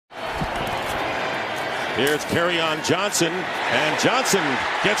Here's Kerryon Johnson, and Johnson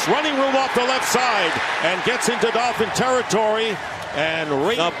gets running room off the left side and gets into Dolphin territory and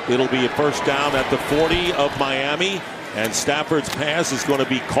up. It'll be a first down at the 40 of Miami, and Stafford's pass is going to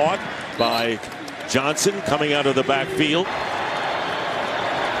be caught by Johnson coming out of the backfield.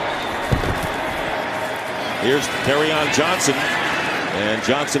 Here's Kerryon Johnson, and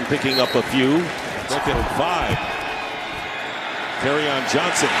Johnson picking up a few. Second and 5. Kerryon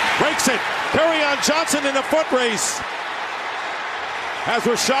Johnson breaks it. Kerryon Johnson in a foot race has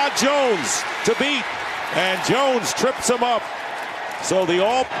Rashad Jones to beat, and Jones trips him up. So the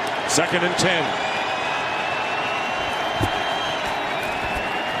all second and 10.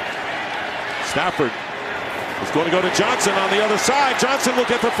 Stafford is going to go to Johnson on the other side. Johnson will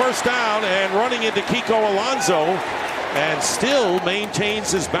get the first down, and running into Kiko Alonso, and still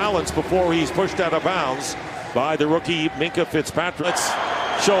maintains his balance before he's pushed out of bounds by the rookie Minkah Fitzpatrick. Let's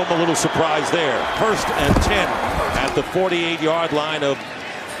show him a little surprise there. First and 10 at the 48-yard line of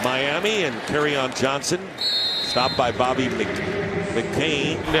Miami, and Kerryon Johnson stopped by Bobby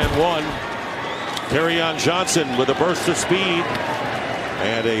McCain. And 1. Kerryon Johnson with a burst of speed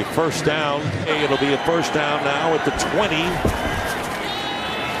and a first down. It'll be a first down now at the 20.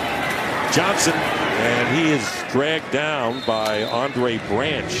 Johnson, and he is dragged down by Andre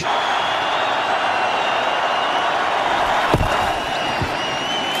Branch.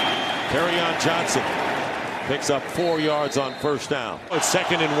 Kerryon Johnson picks up 4 yards on first down. It's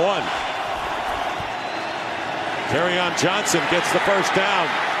second and 1. Kerryon Johnson gets the first down,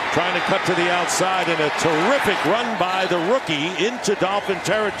 trying to cut to the outside, and a terrific run by the rookie into Dolphin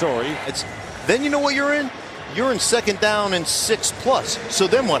territory. Then you know what you're in? You're in second down and 6+. So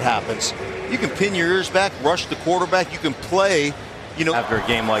then what happens? You can pin your ears back, rush the quarterback. You can play, after a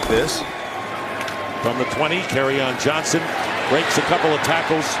game like this. From the 20, Kerryon Johnson breaks a couple of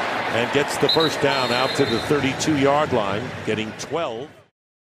tackles and gets the first down out to the 32-yard line, getting 12.